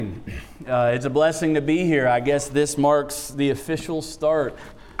It's a blessing to be here. I guess this marks the official start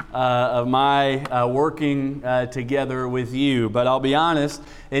of my working together with you. But I'll be honest,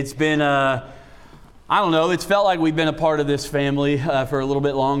 it's been, it's felt like we've been a part of this family for a little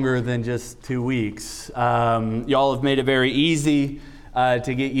bit longer than just 2 weeks. Y'all have made it very easy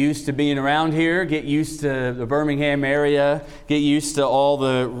to get used to being around here, get used to the Birmingham area, get used to all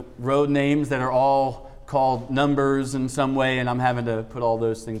the road names that are all called numbers in some way, and I'm having to put all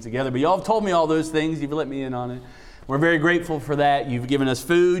those things together. But y'all have told me all those things. You've let me in on it. We're very grateful for that. You've given us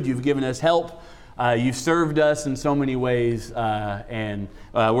food. You've given us help. You've served us in so many ways, and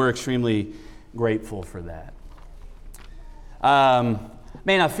we're extremely grateful for that.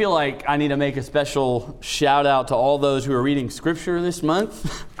 I feel like I need to make a special shout out to all those who are reading Scripture this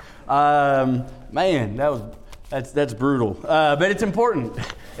month. That's brutal, but it's important.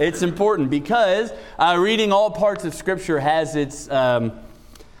 It's important because reading all parts of Scripture has its,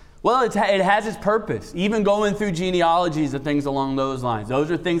 it has its purpose. Even going through genealogies and things along those lines. Those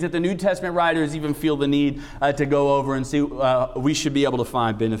are things that the New Testament writers even feel the need to go over and see. We should be able to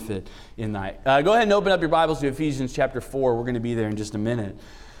find benefit in that. Go ahead and open up your Bibles to Ephesians chapter 4. We're going to be there in just a minute.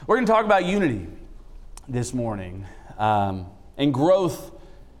 We're going to talk about unity this morning and growth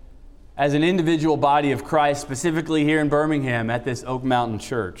as an individual body of Christ, specifically here in Birmingham at this Oak Mountain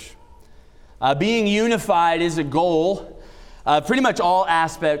Church. Being unified is a goal, pretty much all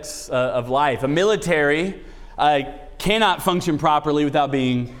aspects of life. A military cannot function properly without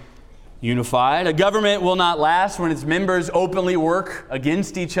being unified. A government will not last when its members openly work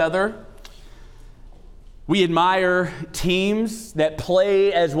against each other. We admire teams that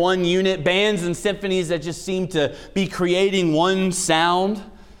play as one unit, bands and symphonies that just seem to be creating one sound.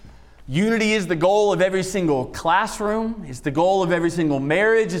 Unity is the goal of every single classroom. It's the goal of every single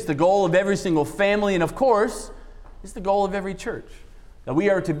marriage. It's the goal of every single family. And of course, it's the goal of every church, that we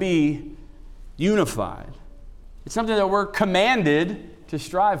are to be unified. It's something that we're commanded to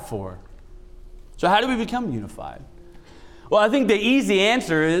strive for. So how do we become unified? Well, I think the easy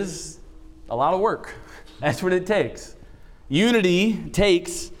answer is a lot of work. That's what it takes. Unity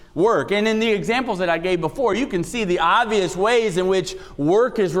takes work. And in the examples that I gave before, you can see the obvious ways in which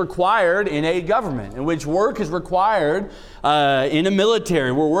work is required in a government, in which work is required in a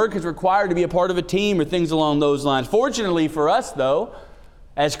military, where work is required to be a part of a team or things along those lines. Fortunately for us, though,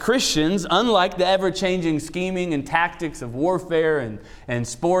 as Christians, unlike the ever-changing scheming and tactics of warfare and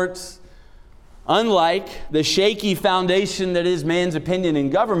sports, unlike the shaky foundation that is man's opinion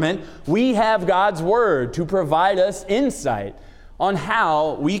in government, we have God's Word to provide us insight on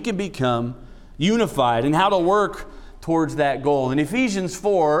how we can become unified and how to work towards that goal. In Ephesians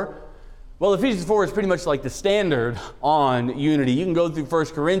 4 is pretty much like the standard on unity. You can go through 1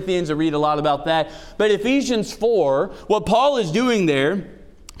 Corinthians and read a lot about that. But Ephesians 4, what Paul is doing there,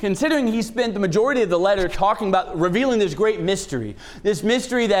 considering he spent the majority of the letter talking about revealing this great mystery, this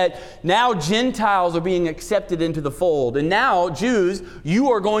mystery that now Gentiles are being accepted into the fold. And now, Jews, you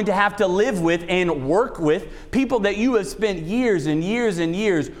are going to have to live with and work with people that you have spent years and years and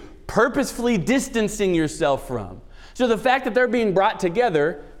years purposefully distancing yourself from. So the fact that they're being brought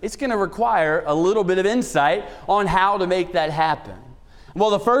together, it's going to require a little bit of insight on how to make that happen. Well,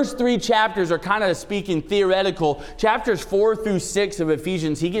 the first 3 chapters are kind of speaking theoretical. Chapters 4 through 6 of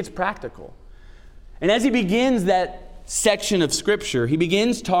Ephesians, he gets practical. And as he begins that section of Scripture, he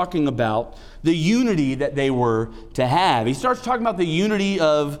begins talking about the unity that they were to have. He starts talking about the unity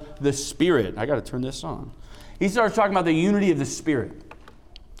of the Spirit. I got to turn this on. He starts talking about the unity of the Spirit.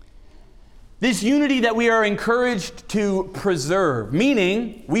 This unity that we are encouraged to preserve,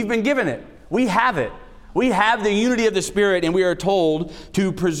 meaning we've been given it. We have it. We have the unity of the Spirit, and we are told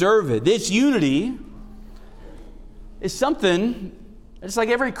to preserve it. This unity is something it's like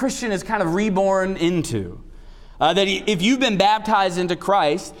every Christian is kind of reborn into. That if you've been baptized into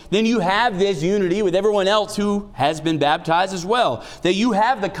Christ, then you have this unity with everyone else who has been baptized as well. That you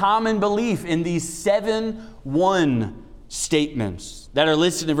have the common belief in these 7 one statements that are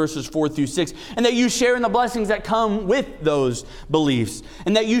listed in verses 4 through 6, and that you share in the blessings that come with those beliefs,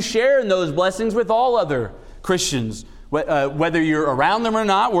 and that you share in those blessings with all other Christians, whether you're around them or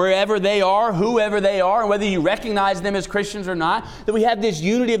not, wherever they are, whoever they are, and whether you recognize them as Christians or not, that we have this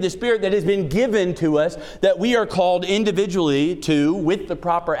unity of the Spirit that has been given to us, that we are called individually to, with the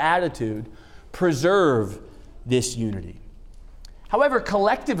proper attitude, preserve this unity. However,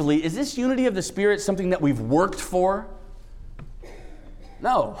 collectively, is this unity of the Spirit something that we've worked for?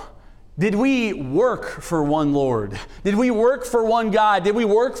 No. Did we work for one Lord? Did we work for one God? Did we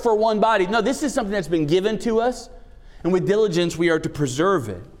work for one body? No, this is something that's been given to us, and with diligence we are to preserve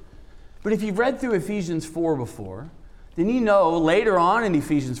it. But if you've read through Ephesians 4 before, then you know later on in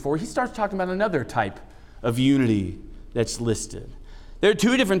Ephesians 4, he starts talking about another type of unity that's listed. There are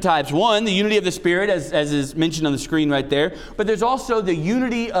two different types. One, the unity of the Spirit, as is mentioned on the screen right there. But there's also the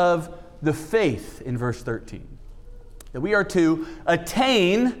unity of the faith in verse 13. That we are to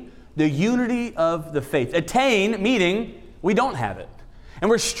attain the unity of the faith. Attain, meaning we don't have it. And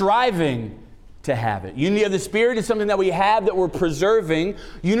we're striving to have it. Unity of the Spirit is something that we have that we're preserving.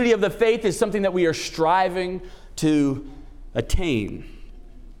 Unity of the faith is something that we are striving to attain.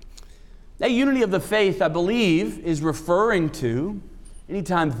 That unity of the faith, I believe, is referring to,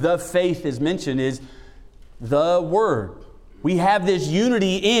 anytime the faith is mentioned, is the Word. We have this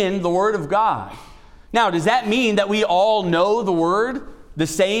unity in the Word of God. Now, does that mean that we all know the Word the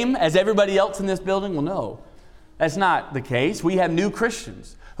same as everybody else in this building? Well, no. That's not the case. We have new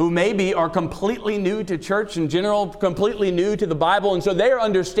Christians who maybe are completely new to church in general, completely new to the Bible, and so their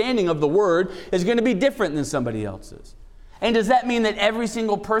understanding of the Word is going to be different than somebody else's. And does that mean that every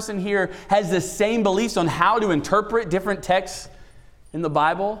single person here has the same beliefs on how to interpret different texts in the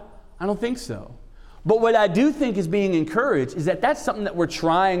Bible? I don't think so. But what I do think is being encouraged is that that's something that we're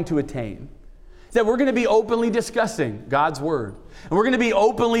trying to attain. That we're going to be openly discussing God's Word. And we're going to be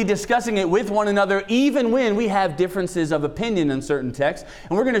openly discussing it with one another even when we have differences of opinion in certain texts.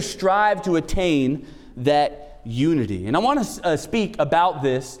 And we're going to strive to attain that unity. And I want to speak about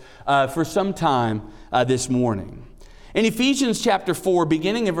this for some time this morning. In Ephesians chapter 4,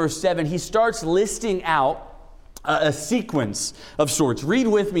 beginning in verse 7, he starts listing out a sequence of sorts. Read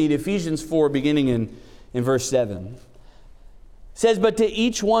with me in Ephesians 4, beginning in verse 7. It says, "But to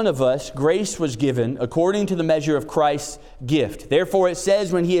each one of us grace was given according to the measure of Christ's gift. Therefore it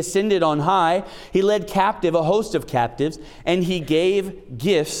says, when he ascended on high, he led captive a host of captives, and he gave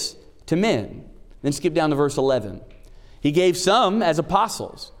gifts to men." Then skip down to verse 11. "He gave some as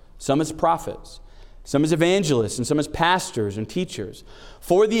apostles, some as prophets, some as evangelists, and some as pastors and teachers,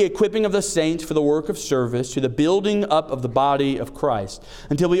 for the equipping of the saints for the work of service, to the building up of the body of Christ,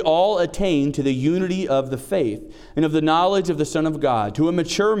 until we all attain to the unity of the faith and of the knowledge of the Son of God, to a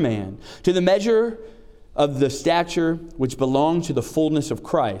mature man, to the measure of the stature which belongs to the fullness of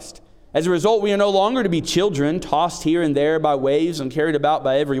Christ. As a result, we are no longer to be children, tossed here and there by waves and carried about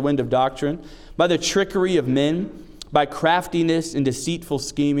by every wind of doctrine, by the trickery of men, by craftiness and deceitful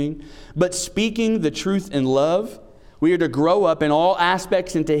scheming, but speaking the truth in love, we are to grow up in all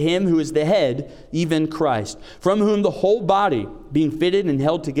aspects into Him who is the head, even Christ, from whom the whole body, being fitted and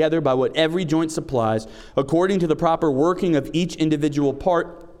held together by what every joint supplies, according to the proper working of each individual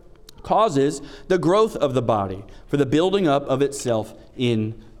part, causes the growth of the body for the building up of itself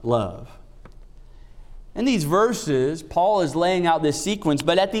in love." In these verses, Paul is laying out this sequence,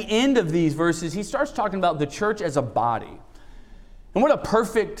 but at the end of these verses, he starts talking about the church as a body. And what a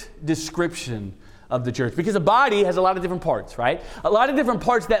perfect description of the church, because a body has a lot of different parts, right? A lot of different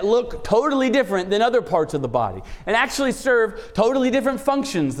parts that look totally different than other parts of the body, and actually serve totally different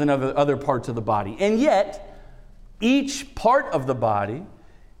functions than other parts of the body. And yet, each part of the body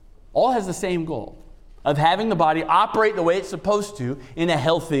all has the same goal of having the body operate the way it's supposed to in a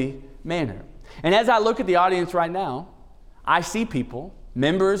healthy manner. And as I look at the audience right now, I see people,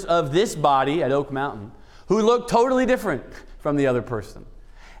 members of this body at Oak Mountain, who look totally different from the other person.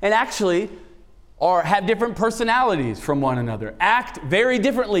 And actually have different personalities from one another, act very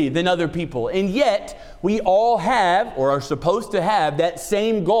differently than other people. And yet, we all have, or are supposed to have, that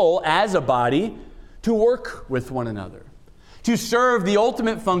same goal as a body to work with one another, to serve the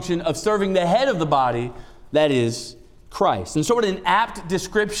ultimate function of serving the head of the body, that is Christ. And so what an apt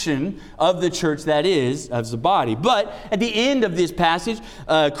description of the church that is, as the body. But at the end of this passage,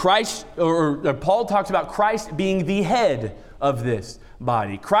 Paul talks about Christ being the head of this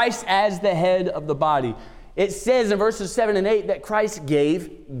body. Christ as the head of the body. It says in verses 7 and 8 that Christ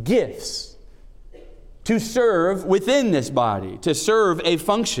gave gifts to serve within this body, to serve a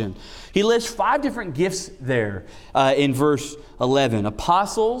function. He lists 5 different gifts there in verse 11.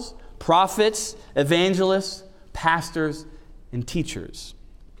 Apostles, prophets, evangelists, pastors, and teachers.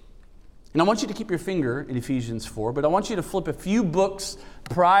 And I want you to keep your finger in Ephesians 4, but I want you to flip a few books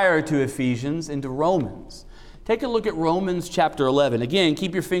prior to Ephesians into Romans. Take a look at Romans chapter 11. Again,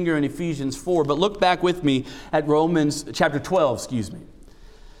 keep your finger in Ephesians 4, but look back with me at Romans chapter 12,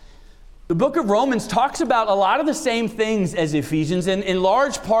 The book of Romans talks about a lot of the same things as Ephesians, and in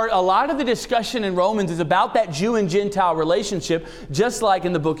large part, a lot of the discussion in Romans is about that Jew and Gentile relationship, just like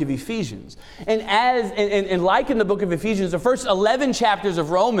in the book of Ephesians. And like in the book of Ephesians, the first 11 chapters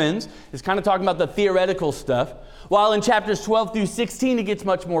of Romans is kind of talking about the theoretical stuff, while in chapters 12 through 16, it gets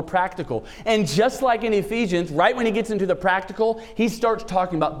much more practical. And just like in Ephesians, right when he gets into the practical, he starts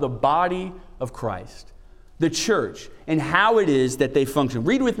talking about the body of Christ. the church and how it is that they function.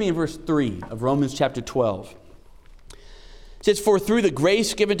 Read with me in verse 3 of Romans chapter 12. It says, "For through the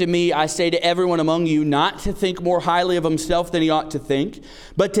grace given to me, I say to everyone among you, not to think more highly of himself than he ought to think,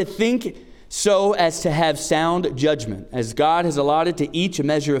 but to think so as to have sound judgment, as God has allotted to each a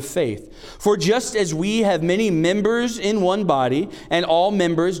measure of faith. For just as we have many members in one body, and all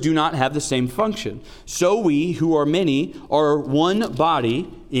members do not have the same function, so we who are many are one body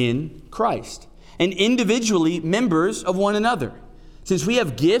in Christ, and individually members of one another. Since we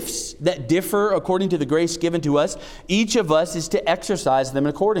have gifts that differ according to the grace given to us, each of us is to exercise them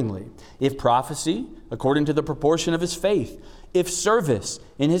accordingly. If prophecy, according to the proportion of his faith. If service,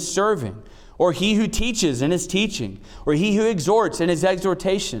 in his serving. Or he who teaches in his teaching. Or he who exhorts in his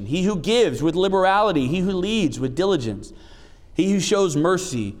exhortation. He who gives with liberality. He who leads with diligence. He who shows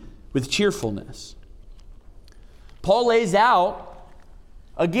mercy with cheerfulness." Paul lays out,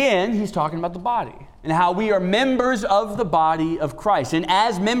 again, he's talking about the body and how we are members of the body of Christ. And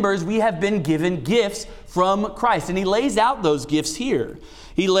as members, we have been given gifts from Christ. And he lays out those gifts here.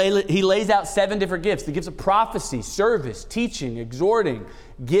 He lays out 7 different gifts. The gifts of prophecy, service, teaching, exhorting,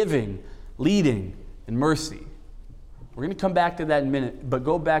 giving, leading, and mercy. We're going to come back to that in a minute, but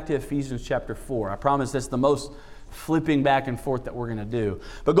go back to Ephesians chapter 4. I promise that's the most flipping back and forth that we're going to do.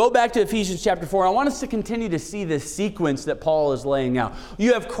 But go back to Ephesians chapter 4. I want us to continue to see this sequence that Paul is laying out.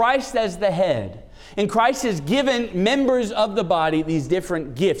 You have Christ as the head. And Christ has given members of the body these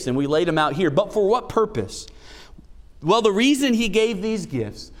different gifts, and we laid them out here. But for what purpose? Well, the reason he gave these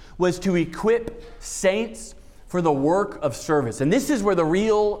gifts was to equip saints for the work of service. And this is where the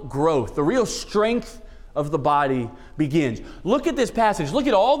real growth, the real strength of the body begins. Look at this passage. Look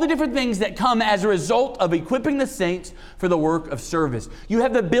at all the different things that come as a result of equipping the saints for the work of service. You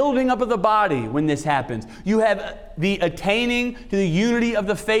have the building up of the body when this happens. You have the attaining to the unity of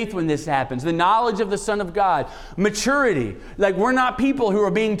the faith when this happens. The knowledge of the Son of God. Maturity. Like, we're not people who are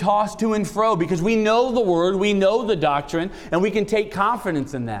being tossed to and fro because we know the Word, we know the doctrine, and we can take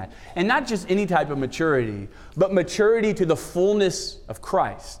confidence in that. And not just any type of maturity, but maturity to the fullness of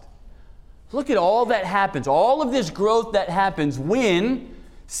Christ. Look at all that happens, all of this growth that happens when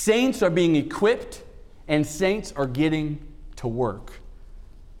saints are being equipped and saints are getting to work.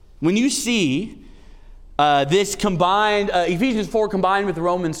 When you see this combined, Ephesians 4 combined with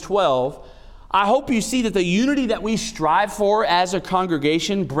Romans 12, I hope you see that the unity that we strive for as a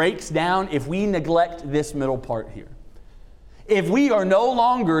congregation breaks down if we neglect this middle part here. If we are no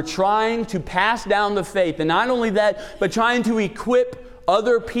longer trying to pass down the faith, and not only that, but trying to equip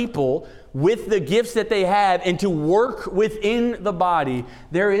other people with the gifts that they have and to work within the body,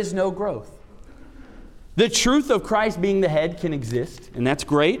 there is no growth. The truth of Christ being the head can exist, and that's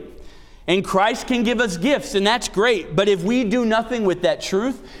great. And Christ can give us gifts, and that's great. But if we do nothing with that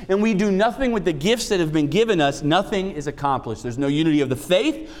truth, and we do nothing with the gifts that have been given us, nothing is accomplished. There's no unity of the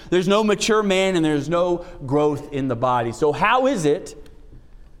faith, there's no mature man, and there's no growth in the body. So how is it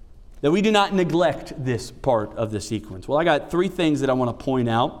that we do not neglect this part of the sequence? Well, I got 3 things that I want to point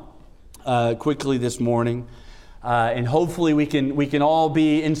out quickly this morning, and hopefully we can all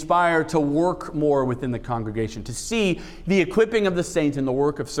be inspired to work more within the congregation, to see the equipping of the saints and the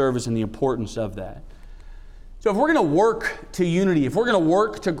work of service and the importance of that. So if we're going to work to unity, if we're going to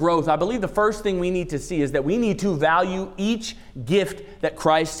work to growth, I believe the first thing we need to see is that we need to value each gift that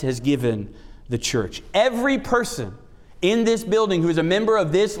Christ has given the church. Every person in this building who is a member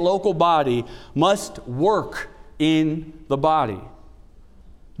of this local body must work in the body.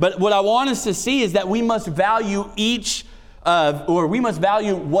 But what I want us to see is that we must value we must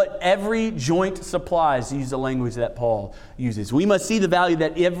value what every joint supplies, to use the language that Paul uses. We must see the value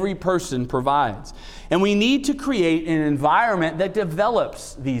that every person provides. And we need to create an environment that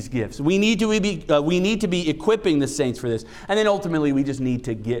develops these gifts. We need to be equipping the saints for this. And then ultimately, we just need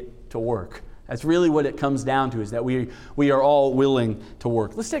to get to work. That's really what it comes down to, is that we are all willing to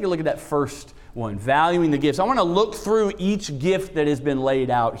work. Let's take a look at that first one, valuing the gifts. I want to look through each gift that has been laid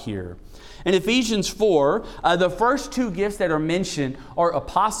out here. In Ephesians 4, the first 2 gifts that are mentioned are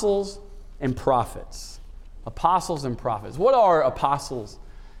apostles and prophets. Apostles and prophets. What are apostles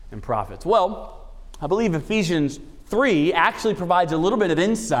and prophets? Well, I believe Ephesians 3 actually provides a little bit of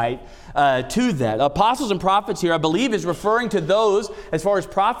insight to that. Apostles and prophets here, I believe, is referring to those, as far as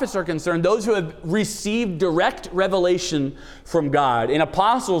prophets are concerned, those who have received direct revelation from God. And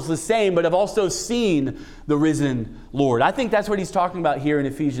apostles the same, but have also seen the risen Lord. I think that's what he's talking about here in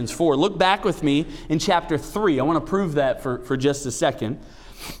Ephesians 4. Look back with me in chapter 3. I want to prove that for just a second.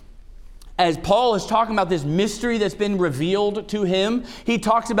 As Paul is talking about this mystery that's been revealed to him, he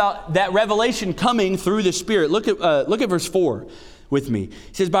talks about that revelation coming through the Spirit. Look at verse 4. with me.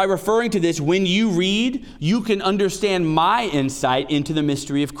 He says, by referring to this, when you read, you can understand my insight into the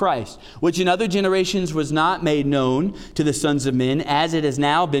mystery of Christ, which in other generations was not made known to the sons of men, as it has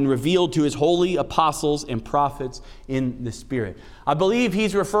now been revealed to his holy apostles and prophets in the Spirit. I believe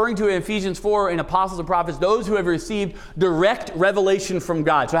he's referring to in Ephesians 4 in apostles and prophets, those who have received direct revelation from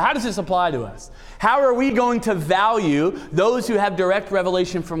God. So how does this apply to us? How are we going to value those who have direct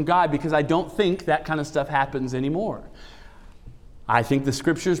revelation from God? Because I don't think that kind of stuff happens anymore. I think the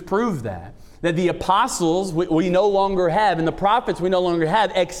scriptures prove that the apostles we no longer have, and the prophets we no longer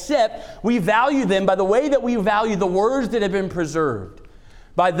have, except we value them by the way that we value the words that have been preserved,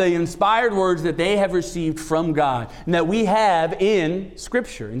 by the inspired words that they have received from God and that we have in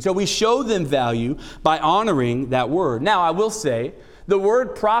Scripture. And so we show them value by honoring that word. Now, I will say, the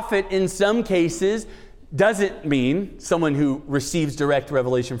word prophet in some cases doesn't mean someone who receives direct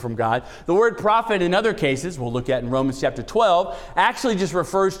revelation from God. The word prophet in other cases, we'll look at in Romans chapter 12, actually just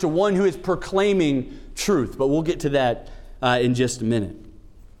refers to one who is proclaiming truth. But we'll get to that in just a minute.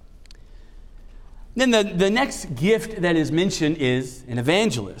 Then the next gift that is mentioned is an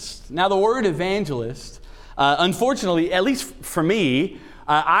evangelist. Now the word evangelist, unfortunately, at least for me,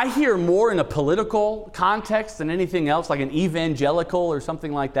 I hear more in a political context than anything else, like an evangelical or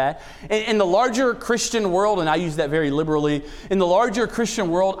something like that. In the larger Christian world, and I use that very liberally, in the larger Christian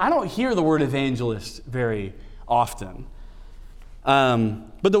world, I don't hear the word evangelist very often.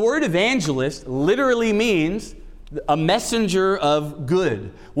 But the word evangelist literally means a messenger of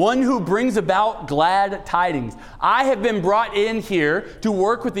good, one who brings about glad tidings. I have been brought in here to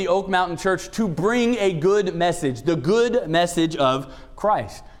work with the Oak Mountain Church to bring a good message, the good message of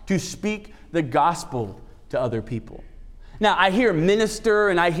Christ, to speak the gospel to other people. Now, I hear minister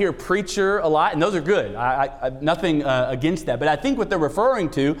and I hear preacher a lot, and those are good. I nothing against that. But I think what they're referring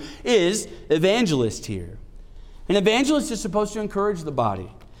to is evangelist here. An evangelist is supposed to encourage the body.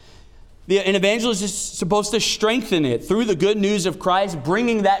 An evangelist is supposed to strengthen it through the good news of Christ,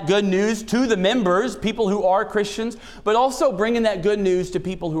 bringing that good news to the members, people who are Christians, but also bringing that good news to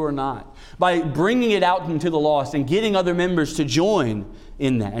people who are not, by bringing it out into the lost and getting other members to join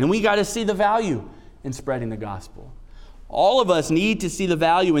in that. And we got to see the value in spreading the gospel. All of us need to see the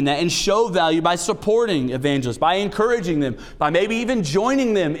value in that and show value by supporting evangelists, by encouraging them, by maybe even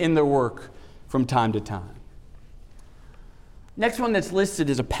joining them in their work from time to time. Next one that's listed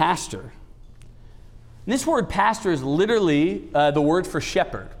is a pastor. And this word pastor is literally the word for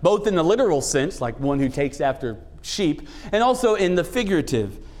shepherd, both in the literal sense, like one who takes after sheep, and also in the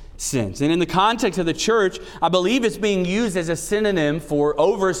figurative sense. And in the context of the church, I believe it's being used as a synonym for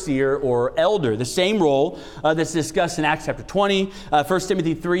overseer or elder, the same role that's discussed in Acts chapter 20, 1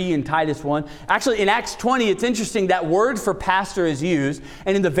 Timothy 3, and Titus 1. Actually, in Acts 20, it's interesting that word for pastor is used,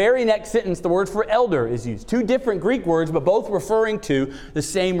 and in the very next sentence, the word for elder is used. Two different Greek words, but both referring to the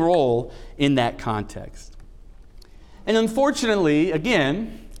same role in that context. And unfortunately,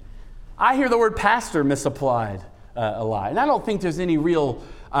 again, I hear the word pastor misapplied a lot. And I don't think there's any real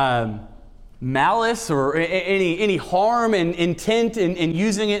malice or any harm and intent in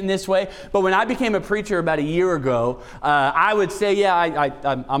using it in this way. But when I became a preacher about a year ago, I would say, yeah,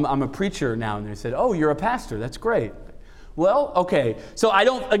 I'm a preacher now. And they said, oh, you're a pastor. That's great. Well, okay. So I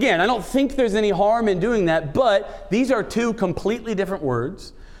don't think there's any harm in doing that. But these are two completely different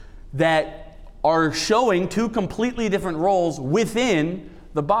words that are showing two completely different roles within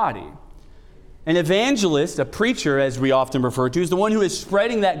the body. An evangelist, a preacher, as we often refer to, is the one who is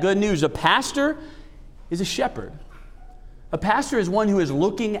spreading that good news. A pastor is a shepherd. A pastor is one who is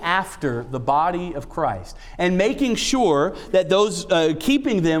looking after the body of Christ and making sure that those,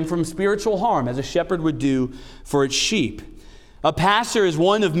 keeping them from spiritual harm, as a shepherd would do for its sheep. A pastor is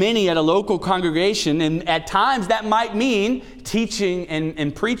one of many at a local congregation, and at times that might mean teaching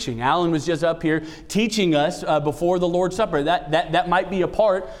and preaching. Alan was just up here teaching us before the Lord's Supper. That might be a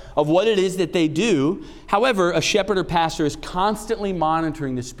part of what it is that they do. However, a shepherd or pastor is constantly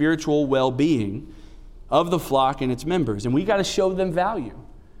monitoring the spiritual well-being of the flock and its members, and we got to show them value.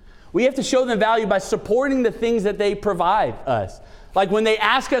 We have to show them value by supporting the things that they provide us. Like when they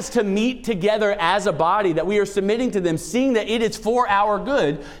ask us to meet together as a body, that we are submitting to them, seeing that it is for our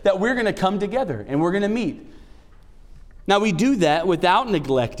good, that we're going to come together and we're going to meet. Now we do that without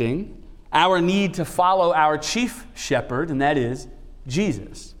neglecting our need to follow our chief shepherd, and that is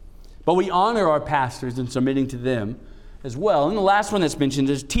Jesus. But we honor our pastors in submitting to them as well. And the last one that's mentioned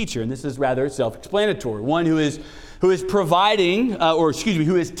is teacher, and this is rather self-explanatory. One who is providing,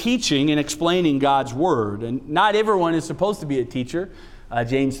 who is teaching and explaining God's word. And not everyone is supposed to be a teacher.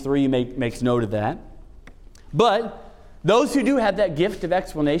 James 3 makes note of that. But Those who do have that gift of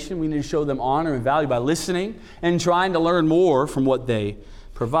explanation, we need to show them honor and value by listening and trying to learn more from what they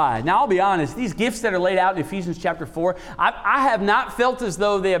provide. Now, I'll be honest, these gifts that are laid out in Ephesians chapter 4, I have not felt as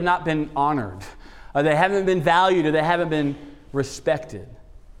though they have not been honored, or they haven't been valued, or they haven't been respected.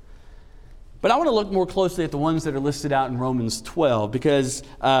 But I want to look more closely at the ones that are listed out in Romans 12 because,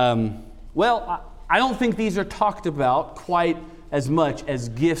 I don't think these are talked about quite as much as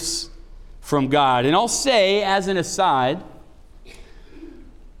gifts from God. And I'll say, as an aside,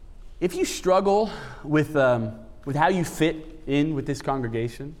 if you struggle with how you fit in with this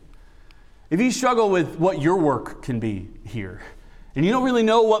congregation, if you struggle with what your work can be here, and you don't really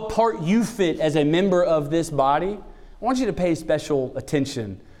know what part you fit as a member of this body, I want you to pay special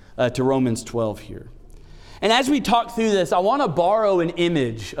attention to Romans 12 here. And as we talk through this, I want to borrow an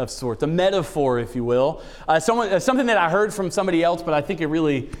image of sorts, a metaphor, if you will. Something that I heard from somebody else, but I think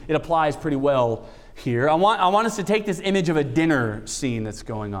it applies pretty well here. I want us to take this image of a dinner scene that's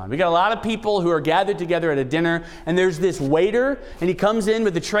going on. We got a lot of people who are gathered together at a dinner, and there's this waiter, and he comes in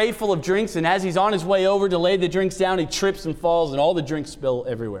with a tray full of drinks, and as he's on his way over to lay the drinks down, he trips and falls, and all the drinks spill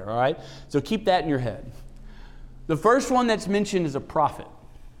everywhere, all right? So keep that in your head. The first one that's mentioned is a prophet.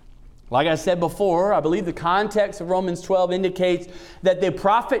 Like I said before, I believe the context of Romans 12 indicates that the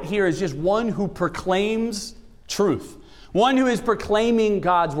prophet here is just one who proclaims truth. One who is proclaiming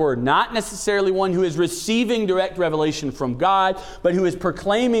God's word. Not necessarily one who is receiving direct revelation from God, but who is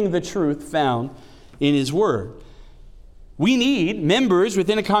proclaiming the truth found in his word. We need members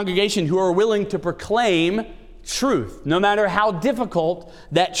within a congregation who are willing to proclaim truth, no matter how difficult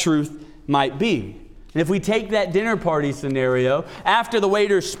that truth might be. And if we take that dinner party scenario, after the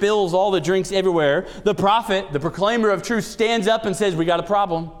waiter spills all the drinks everywhere, the prophet, the proclaimer of truth, stands up and says, we got a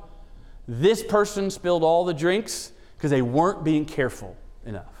problem. This person spilled all the drinks because they weren't being careful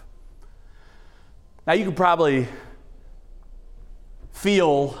enough. Now you can probably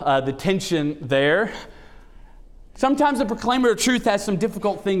feel the tension there. Sometimes the proclaimer of truth has some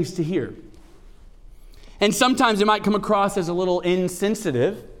difficult things to hear. And sometimes it might come across as a little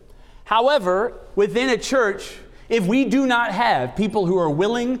insensitive. However, within a church, if we do not have people who are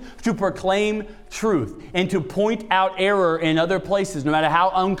willing to proclaim truth and to point out error in other places, no matter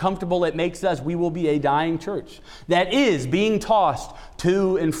how uncomfortable it makes us, we will be a dying church that is being tossed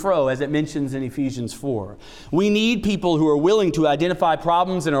to and fro, as it mentions in Ephesians 4. We need people who are willing to identify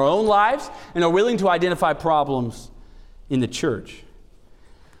problems in our own lives and are willing to identify problems in the church.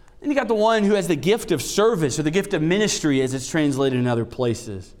 Then you got the one who has the gift of service or the gift of ministry, as it's translated in other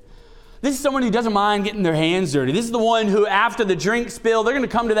places. This is someone who doesn't mind getting their hands dirty. This is the one who, after the drink spill, they're going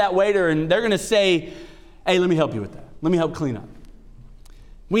to come to that waiter and they're going to say, hey, let me help you with that. Let me help clean up.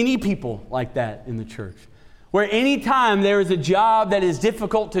 We need people like that in the church, where anytime there is a job that is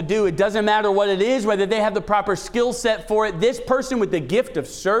difficult to do, it doesn't matter what it is, whether they have the proper skill set for it, this person with the gift of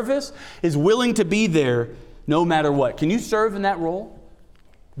service is willing to be there no matter what. Can you serve in that role?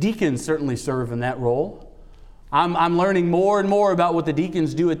 Deacons certainly serve in that role. I'm learning more and more about what the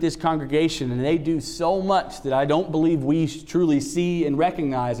deacons do at this congregation, and they do so much that I don't believe we truly see and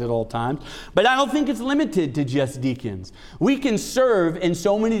recognize at all times. But I don't think it's limited to just deacons. We can serve in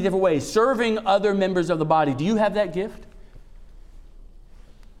so many different ways, serving other members of the body. Do you have that gift?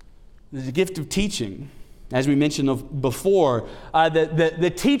 There's a gift of teaching. As we mentioned before,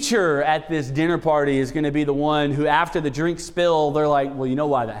 the teacher at this dinner party is going to be the one who, after the drink spill, they're like, well, you know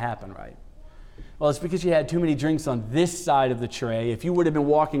why that happened, right? Well, it's because you had too many drinks on this side of the tray. If you would have been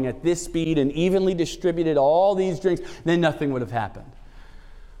walking at this speed and evenly distributed all these drinks, then nothing would have happened.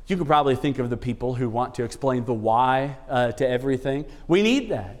 You could probably think of the people who want to explain the why to everything. We need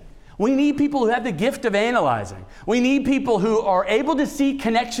that. We need people who have the gift of analyzing. We need people who are able to see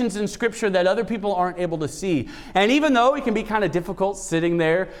connections in Scripture that other people aren't able to see. And even though it can be kind of difficult sitting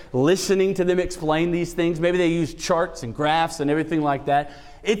there, listening to them explain these things, maybe they use charts and graphs and everything like that,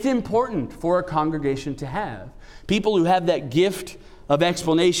 it's important for a congregation to have people who have that gift of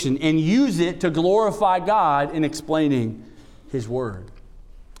explanation and use it to glorify God in explaining His Word.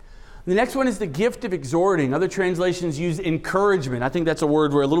 The next one is the gift of exhorting. Other translations use encouragement. I think that's a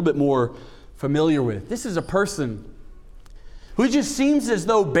word we're a little bit more familiar with. This is a person who just seems as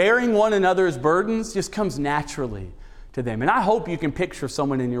though bearing one another's burdens just comes naturally to them. And I hope you can picture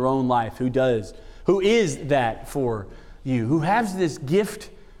someone in your own life who is that for you, who has this gift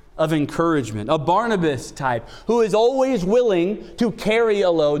of encouragement, a Barnabas type, who is always willing to carry a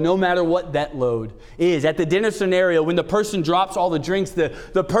load no matter what that load is. At the dinner scenario, when the person drops all the drinks, the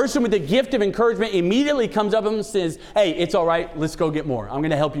person with the gift of encouragement immediately comes up and says, hey, it's all right, let's go get more. I'm going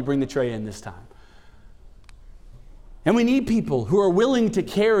to help you bring the tray in this time. And we need people who are willing to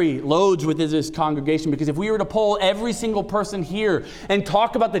carry loads within this congregation, because if we were to poll every single person here and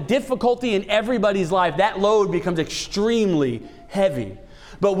talk about the difficulty in everybody's life, that load becomes extremely heavy.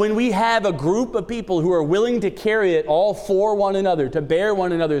 But when we have a group of people who are willing to carry it all for one another, to bear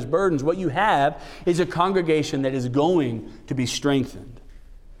one another's burdens, what you have is a congregation that is going to be strengthened.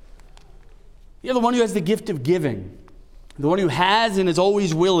 You have the one who has the gift of giving, the one who has and is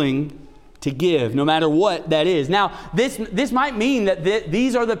always willing to give, no matter what that is. Now, this might mean that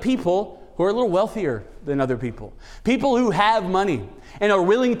these are the people who are a little wealthier than other people. People who have money and are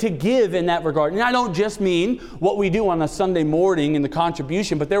willing to give in that regard. And I don't just mean what we do on a Sunday morning in the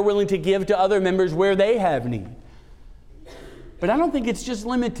contribution, but they're willing to give to other members where they have need. But I don't think it's just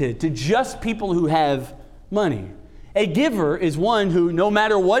limited to just people who have money. A giver is one who, no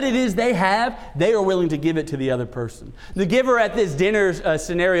matter what it is they have, they are willing to give it to the other person. The giver at this dinner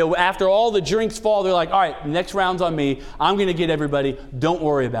scenario, after all the drinks fall, they're like, all right, next round's on me. I'm going to get everybody. Don't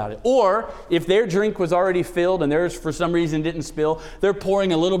worry about it. Or if their drink was already filled and theirs for some reason didn't spill, they're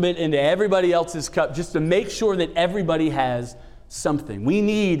pouring a little bit into everybody else's cup just to make sure that everybody has something. We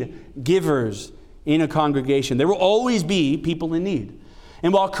need givers in a congregation. There will always be people in need.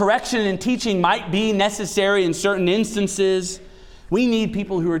 And while correction and teaching might be necessary in certain instances, we need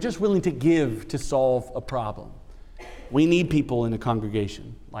people who are just willing to give to solve a problem. We need people in a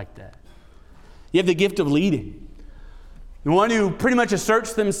congregation like that. You have the gift of leading. The one who pretty much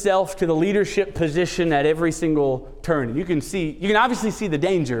asserts themselves to the leadership position at every single turn. And you can obviously see the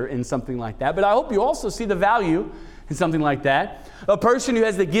danger in something like that, but I hope you also see the value in something like that. A person who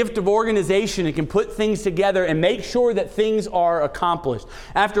has the gift of organization and can put things together and make sure that things are accomplished.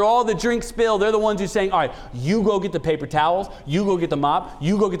 After all the drinks spill, they're the ones who are saying, all right, you go get the paper towels, you go get the mop,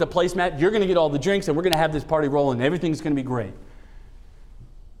 you go get the placemat, you're going to get all the drinks, and we're going to have this party rolling, and everything's going to be great.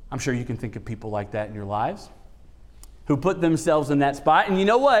 I'm sure you can think of people like that in your lives who put themselves in that spot. And you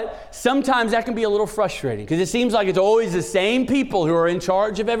know what? Sometimes that can be a little frustrating because it seems like it's always the same people who are in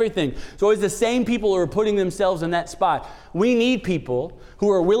charge of everything. It's always the same people who are putting themselves in that spot. We need people who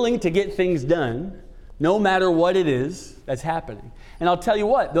are willing to get things done no matter what it is that's happening. And I'll tell you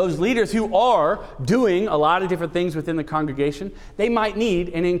what, those leaders who are doing a lot of different things within the congregation, they might need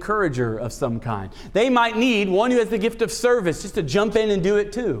an encourager of some kind. They might need one who has the gift of service just to jump in and do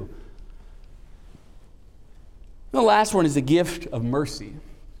it too. The last one is the gift of mercy.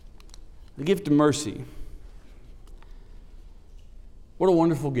 The gift of mercy. What a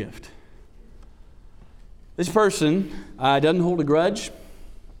wonderful gift. This person doesn't hold a grudge.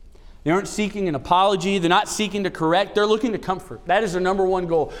 They aren't seeking an apology. They're not seeking to correct. They're looking to comfort. That is their number one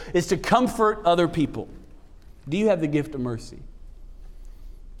goal, is to comfort other people. Do you have the gift of mercy?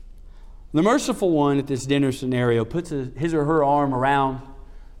 The merciful one at this dinner scenario puts his or her arm around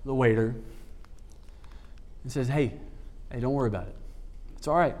the waiter and says, hey, don't worry about it. It's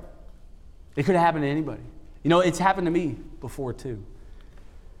all right. It could have happened to anybody. You know, it's happened to me before too.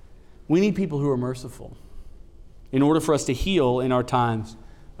 We need people who are merciful in order for us to heal in our times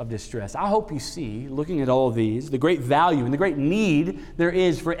of distress. I hope you see, looking at all of these, the great value and the great need there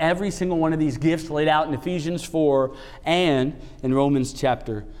is for every single one of these gifts laid out in Ephesians 4 and in Romans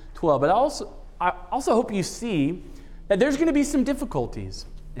chapter 12. But I also hope you see that there's going to be some difficulties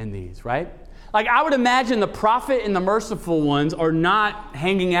in these, right? Like, I would imagine the prophet and the merciful ones are not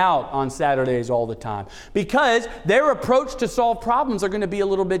hanging out on Saturdays all the time because their approach to solve problems are going to be a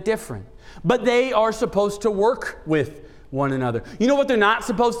little bit different. But they are supposed to work with one another. You know what they're not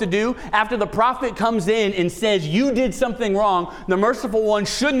supposed to do? After the prophet comes in and says, you did something wrong, the merciful one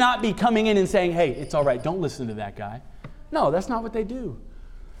should not be coming in and saying, hey, it's all right, don't listen to that guy. No, that's not what they do.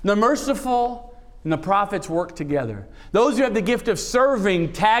 The merciful and the prophets work together. Those who have the gift of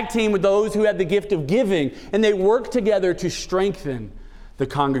serving tag team with those who have the gift of giving, and they work together to strengthen the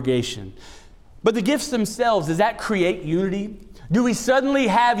congregation. But the gifts themselves, does that create unity? Do we suddenly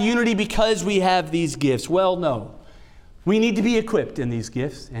have unity because we have these gifts? Well, no. We need to be equipped in these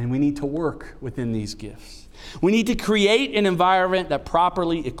gifts, and we need to work within these gifts. We need to create an environment that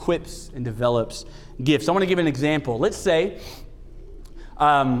properly equips and develops gifts. I want to give an example. Let's say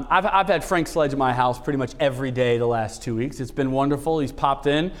I've had Frank Sledge at my house pretty much every day the last 2 weeks. It's been wonderful. He's popped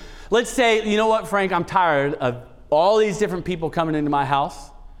in. Let's say, you know what, Frank, I'm tired of all these different people coming into my house.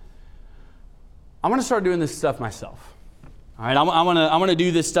 I want to start doing this stuff myself. All right, I want to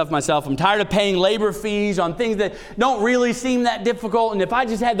do this stuff myself. I'm tired of paying labor fees on things that don't really seem that difficult. And if I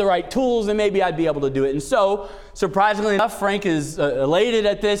just had the right tools, then maybe I'd be able to do it. And so, surprisingly enough, Frank is elated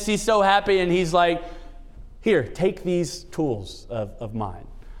at this. He's so happy, and he's like, here, take these tools of mine.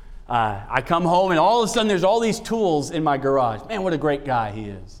 I come home, and all of a sudden, there's all these tools in my garage. Man, what a great guy he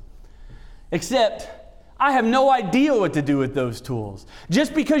is. Except, I have no idea what to do with those tools.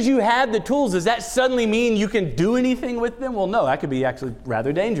 Just because you have the tools, does that suddenly mean you can do anything with them? Well, no, that could be actually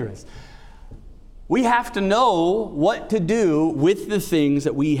rather dangerous. We have to know what to do with the things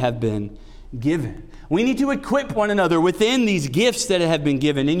that we have been given. We need to equip one another within these gifts that have been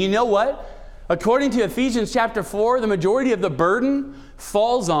given. And you know what? According to Ephesians chapter 4, the majority of the burden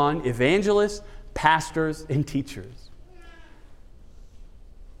falls on evangelists, pastors, and teachers.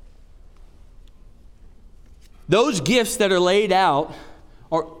 Those gifts that are laid out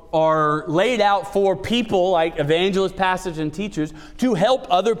are laid out for people like evangelists, pastors, and teachers to help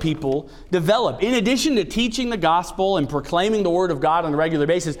other people develop. In addition to teaching the gospel and proclaiming the word of God on a regular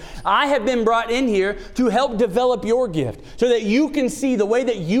basis, I have been brought in here to help develop your gift so that you can see the way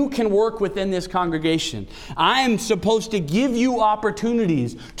that you can work within this congregation. I am supposed to give you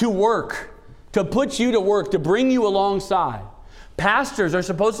opportunities to work, to put you to work, to bring you alongside. Pastors are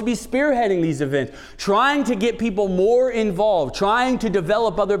supposed to be spearheading these events, trying to get people more involved, trying to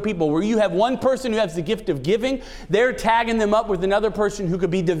develop other people. Where you have one person who has the gift of giving, they're tagging them up with another person who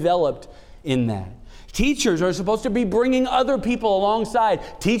could be developed in that. Teachers are supposed to be bringing other people alongside,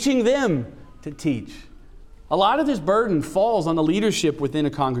 teaching them to teach. A lot of this burden falls on the leadership within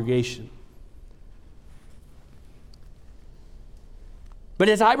a congregation. But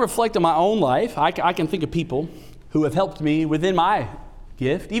as I reflect on my own life, I can think of people who have helped me within my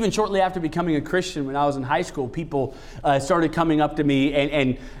gift. Even shortly after becoming a Christian when I was in high school, people started coming up to me.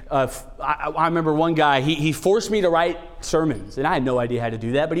 I remember one guy, he forced me to write sermons. And I had no idea how to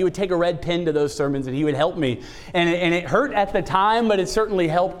do that, but he would take a red pen to those sermons and he would help me. And it hurt at the time, but it certainly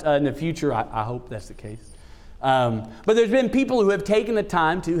helped in the future. I hope that's the case. But there's been people who have taken the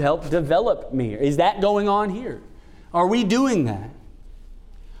time to help develop me. Is that going on here? Are we doing that?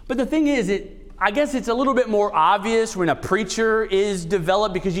 But the thing is, I guess it's a little bit more obvious when a preacher is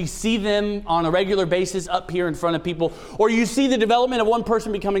developed because you see them on a regular basis up here in front of people, or you see the development of one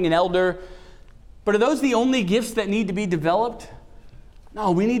person becoming an elder. But are those the only gifts that need to be developed?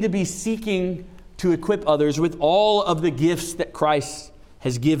 No, we need to be seeking to equip others with all of the gifts that Christ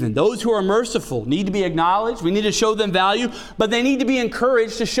has given. Those who are merciful need to be acknowledged. We need to show them value, but they need to be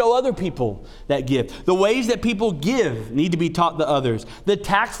encouraged to show other people that gift. The ways that people give need to be taught to others. The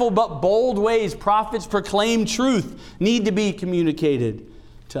tactful but bold ways prophets proclaim truth need to be communicated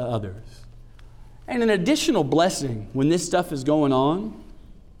to others. And an additional blessing when this stuff is going on,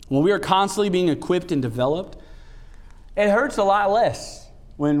 when we are constantly being equipped and developed, it hurts a lot less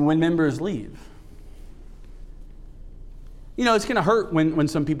when members leave. You know, it's going to hurt when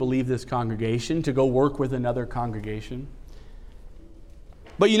some people leave this congregation to go work with another congregation.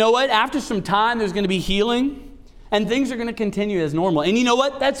 But you know what? After some time, there's going to be healing, and things are going to continue as normal. And you know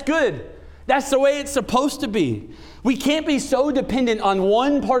what? That's good. That's the way it's supposed to be. We can't be so dependent on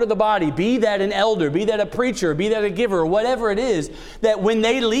one part of the body, be that an elder, be that a preacher, be that a giver, or whatever it is, that when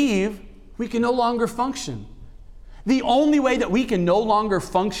they leave, we can no longer function. The only way that we can no longer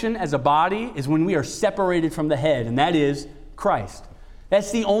function as a body is when we are separated from the head, and that is Christ.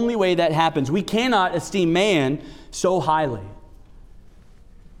 That's the only way that happens. We cannot esteem man so highly.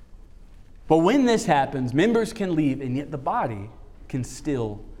 But when this happens, members can leave, and yet the body can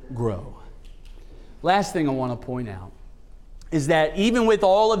still grow. Last thing I want to point out is that even with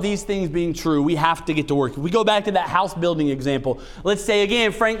all of these things being true, we have to get to work. If we go back to that house building example, let's say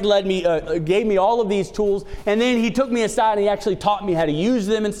again, Frank gave me all of these tools, and then he took me aside and he actually taught me how to use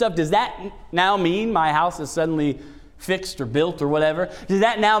them and stuff. Does that now mean my house is suddenly fixed or built or whatever? Does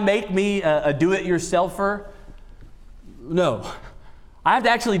that now make me a do-it-yourselfer? No. I have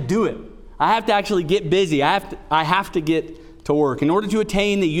to actually do it. I have to actually get busy. I have to get to work. In order to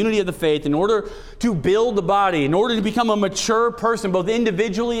attain the unity of the faith, in order to build the body, in order to become a mature person, both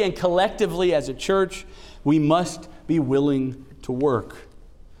individually and collectively as a church, we must be willing to work.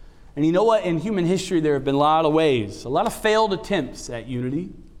 And you know what? In human history, there have been a lot of ways, a lot of failed attempts at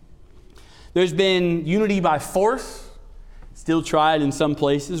unity. There's been unity by force, still tried in some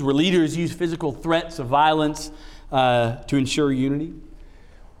places, where leaders use physical threats of violence to ensure unity.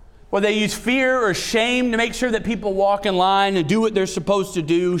 Or they use fear or shame to make sure that people walk in line and do what they're supposed to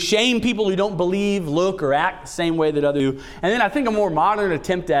do. Shame people who don't believe, look, or act the same way that others do. And then I think a more modern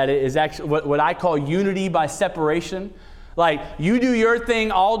attempt at it is actually what I call unity by separation. Like, you do your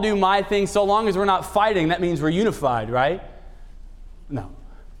thing, I'll do my thing. So long as we're not fighting, that means we're unified, right? No,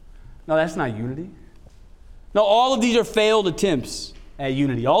 that's not unity. No, all of these are failed attempts at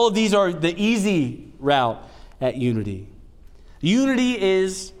unity. All of these are the easy route at unity. Unity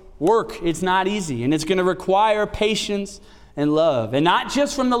is work. It's not easy, and it's going to require patience and love. And not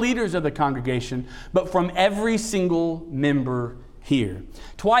just from the leaders of the congregation, but from every single member here.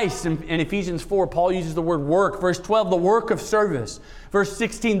 Twice in Ephesians 4, Paul uses the word work. Verse 12, the work of service. Verse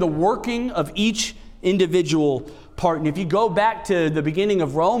 16, the working of each individual part. And if you go back to the beginning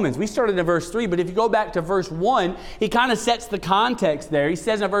of Romans, we started in verse 3, but if you go back to verse 1, he kind of sets the context there. He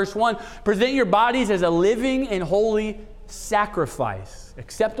says in verse 1, present your bodies as a living and holy sacrifice,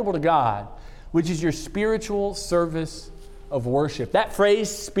 acceptable to God, which is your spiritual service of worship. That phrase,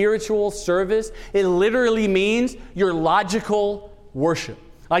 spiritual service, it literally means your logical worship.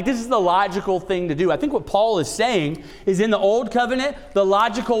 Like, this is the logical thing to do. I think what Paul is saying is in the Old Covenant, the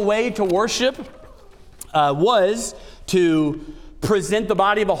logical way to worship was to present the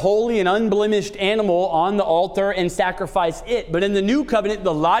body of a holy and unblemished animal on the altar and sacrifice it. But in the New Covenant,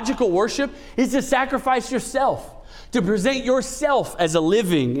 the logical worship is to sacrifice yourself, to present yourself as a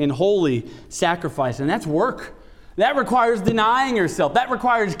living and holy sacrifice. And that's work. That requires denying yourself. That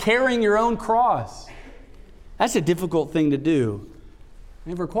requires carrying your own cross. That's a difficult thing to do.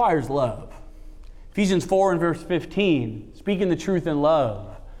 It requires love. Ephesians 4 and verse 15, speaking the truth in love.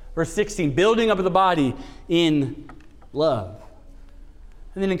 Verse 16, building up the body in love.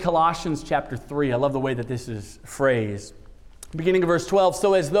 And then in Colossians chapter 3, I love the way that this is phrased. Beginning of verse 12,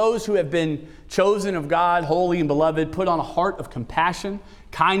 so as those who have been chosen of God, holy and beloved, put on a heart of compassion,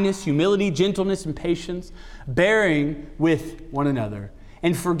 kindness, humility, gentleness, and patience, bearing with one another,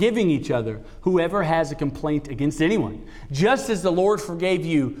 and forgiving each other, whoever has a complaint against anyone. Just as the Lord forgave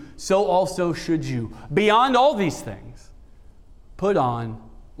you, so also should you. Beyond all these things, put on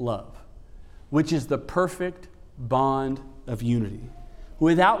love, which is the perfect bond of unity.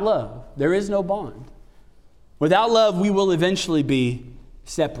 Without love, there is no bond. Without love, we will eventually be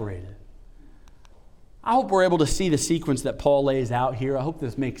separated. I hope we're able to see the sequence that Paul lays out here. I hope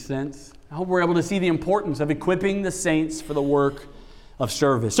this makes sense. I hope we're able to see the importance of equipping the saints for the work of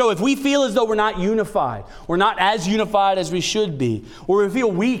service. So if we feel as though we're not unified, we're not as unified as we should be, or we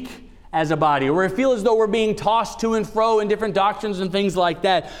feel weak as a body, or we feel as though we're being tossed to and fro in different doctrines and things like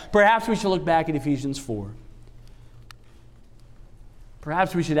that, perhaps we should look back at Ephesians 4.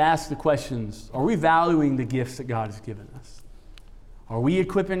 Perhaps we should ask the questions, are we valuing the gifts that God has given us? Are we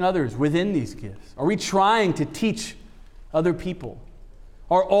equipping others within these gifts? Are we trying to teach other people?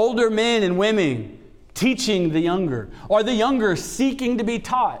 Are older men and women teaching the younger? Are the younger seeking to be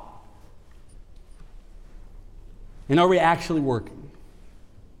taught? And are we actually working?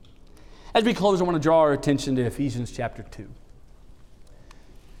 As we close, I want to draw our attention to Ephesians chapter 2.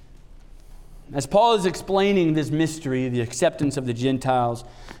 As Paul is explaining this mystery, the acceptance of the Gentiles,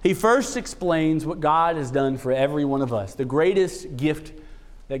 he first explains what God has done for every one of us, the greatest gift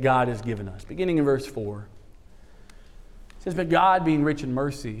that God has given us. Beginning in verse 4. It says, but God, being rich in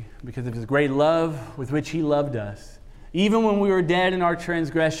mercy, because of his great love with which he loved us, even when we were dead in our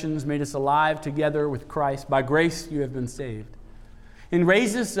transgressions, made us alive together with Christ. By grace you have been saved. And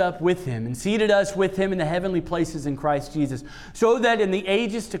raised us up with him, and seated us with him in the heavenly places in Christ Jesus, so that in the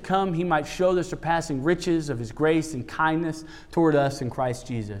ages to come he might show the surpassing riches of his grace and kindness toward us in Christ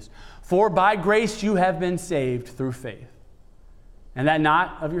Jesus. For by grace you have been saved through faith, and that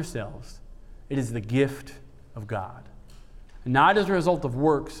not of yourselves. It is the gift of God, not as a result of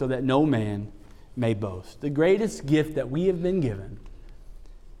works, so that no man may boast. The greatest gift that we have been given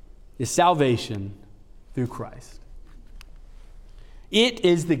is salvation through Christ. It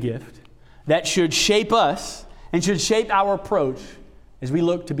is the gift that should shape us and should shape our approach as we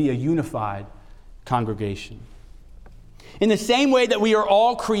look to be a unified congregation. In the same way that we are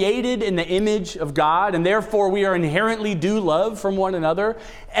all created in the image of God, and therefore we are inherently due love from one another,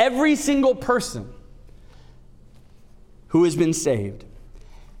 every single person who has been saved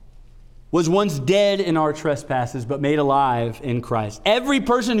was once dead in our trespasses, but made alive in Christ. Every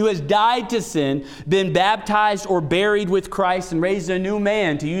person who has died to sin, been baptized or buried with Christ, and raised a new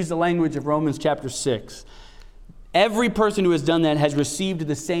man, to use the language of Romans chapter 6. Every person who has done that has received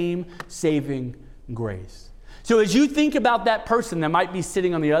the same saving grace. So as you think about that person that might be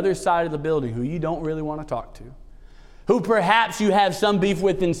sitting on the other side of the building, who you don't really want to talk to, who perhaps you have some beef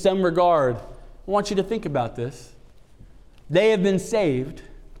with in some regard, I want you to think about this. They have been saved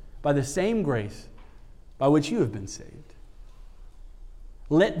by the same grace by which you have been saved.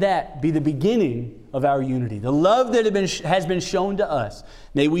 Let that be the beginning of our unity. The love that has been shown to us,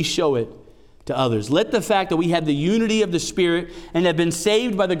 may we show it to others. Let the fact that we have the unity of the Spirit and have been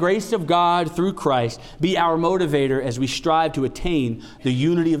saved by the grace of God through Christ be our motivator as we strive to attain the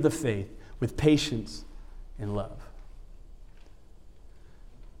unity of the faith with patience and love.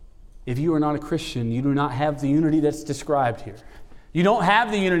 If you are not a Christian, you do not have the unity that's described here. You don't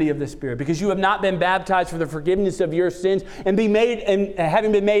have the unity of the Spirit because you have not been baptized for the forgiveness of your sins and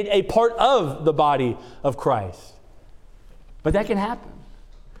having been made a part of the body of Christ. But that can happen.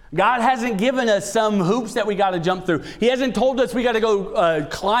 God hasn't given us some hoops that we got to jump through. He hasn't told us we got to go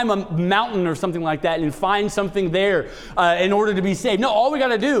climb a mountain or something like that and find something there in order to be saved. No, all we got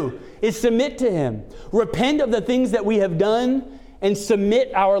to do is submit to Him. Repent of the things that we have done and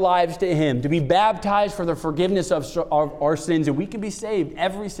submit our lives to Him. To be baptized for the forgiveness of our sins, and we can be saved,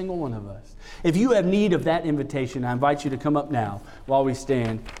 every single one of us. If you have need of that invitation, I invite you to come up now while we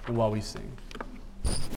stand and while we sing.